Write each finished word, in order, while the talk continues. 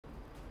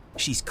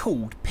She's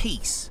called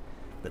Peace,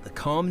 but the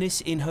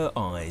calmness in her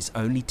eyes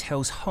only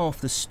tells half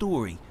the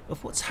story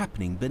of what's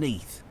happening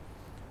beneath.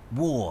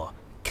 War,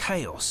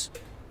 chaos,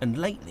 and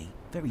lately,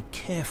 very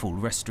careful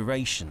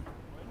restoration.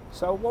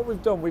 So what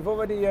we've done, we've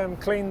already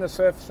cleaned the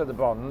surface of the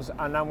bonds,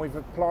 and then we've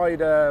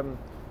applied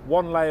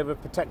one layer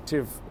of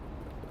protective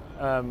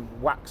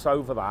wax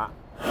over that.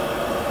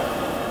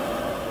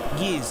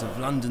 Years of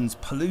London's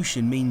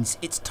pollution means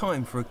it's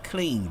time for a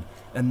clean,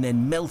 and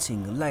then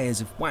melting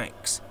layers of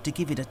wax to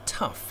give it a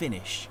tough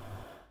finish.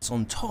 It's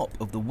on top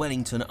of the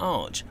Wellington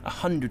Arch,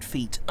 100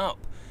 feet up.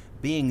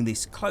 Being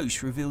this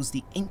close reveals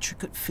the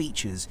intricate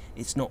features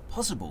it's not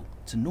possible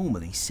to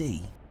normally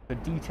see. The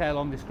detail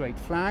on this great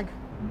flag,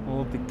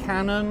 or the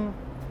cannon,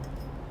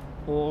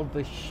 or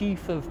the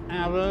sheaf of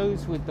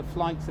arrows with the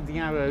flights of the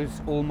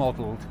arrows all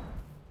modelled.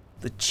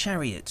 The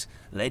chariot,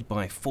 led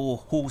by 4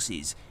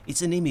 horses,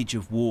 it's an image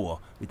of war,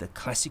 with the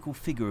classical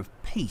figure of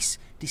peace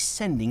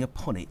descending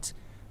upon it.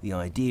 The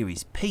idea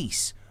is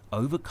peace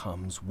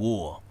overcomes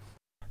war.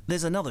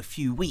 There's another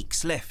few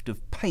weeks left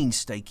of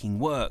painstaking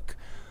work,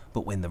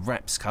 but when the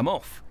wraps come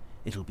off,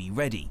 it'll be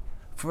ready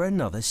for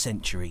another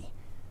century.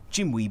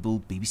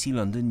 Wheble, BBC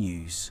London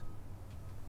News.